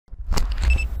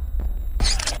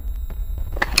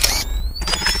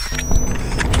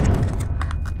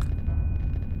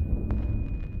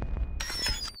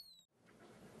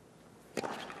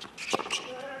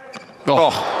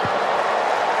Oh.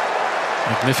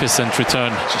 Magnificent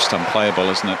return. Just unplayable,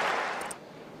 isn't it?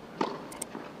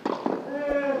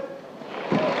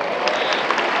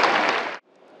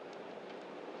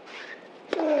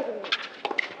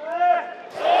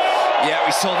 Yeah,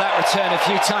 we saw that return a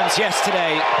few times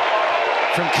yesterday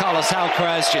from Carlos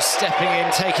Alcaraz, just stepping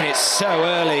in, taking it so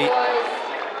early.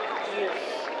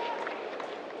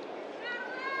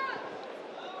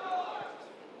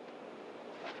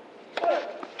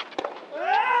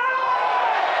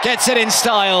 Gets it in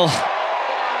style,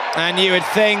 and you would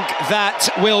think that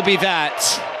will be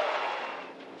that.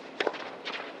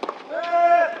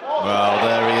 Well,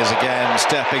 there he is again,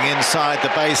 stepping inside the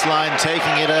baseline,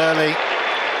 taking it early.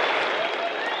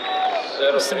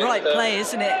 It's the right play,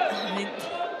 isn't it? I mean...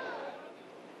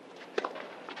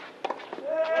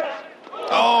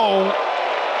 Oh,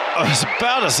 I was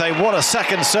about to say, what a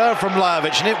second serve from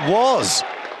Lajovic, and it was.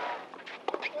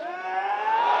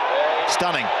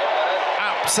 Stunning.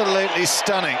 Absolutely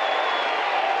stunning.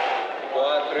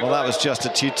 Well, that was just a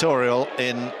tutorial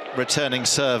in returning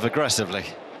serve aggressively.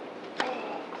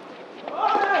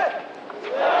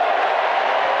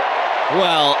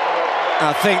 Well,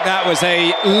 I think that was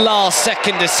a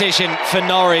last-second decision for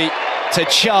Norrie to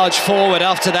charge forward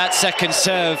after that second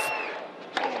serve.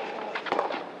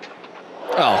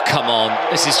 Oh, come on.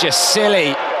 This is just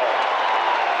silly.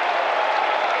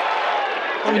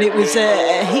 I mean, it was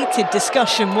a heated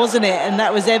discussion, wasn't it? And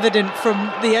that was evident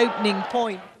from the opening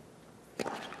point.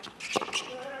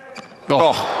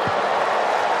 Oh.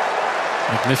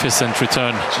 Magnificent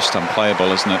return. Just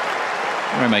unplayable, isn't it?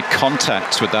 They made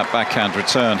contact with that backhand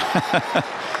return.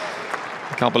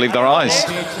 I can't believe their eyes.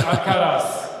 He's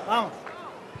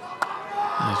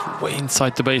way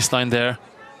inside the baseline there.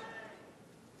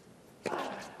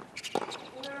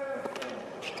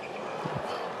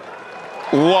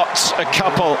 What a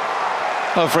couple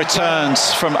of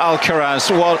returns from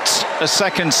Alcaraz. What a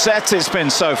second set it's been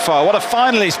so far. What a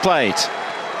final he's played.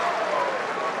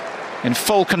 In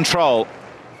full control.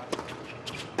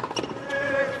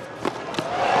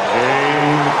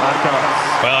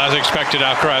 Well, as expected,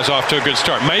 Alcaraz off to a good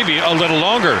start. Maybe a little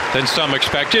longer than some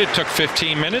expected. It took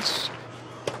 15 minutes.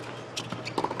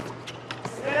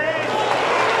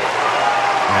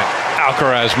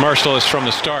 Alcaraz merciless from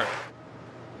the start.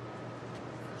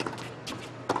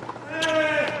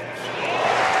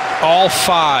 All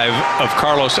 5 of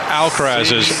Carlos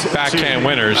Alcaraz's backhand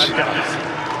winners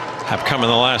have come in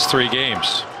the last 3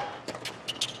 games.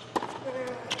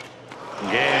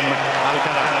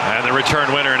 And the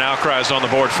return winner in Alcaraz on the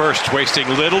board first, wasting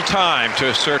little time to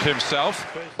assert himself.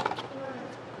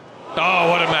 Oh,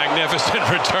 what a magnificent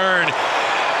return.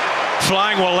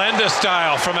 Flying Wallenda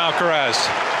style from Alcaraz.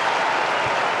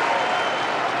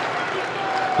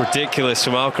 Ridiculous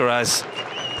from Alcaraz.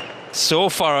 So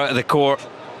far out of the court,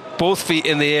 both feet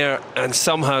in the air, and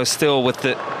somehow still with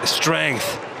the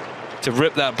strength to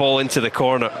rip that ball into the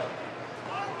corner.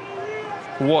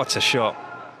 What a shot.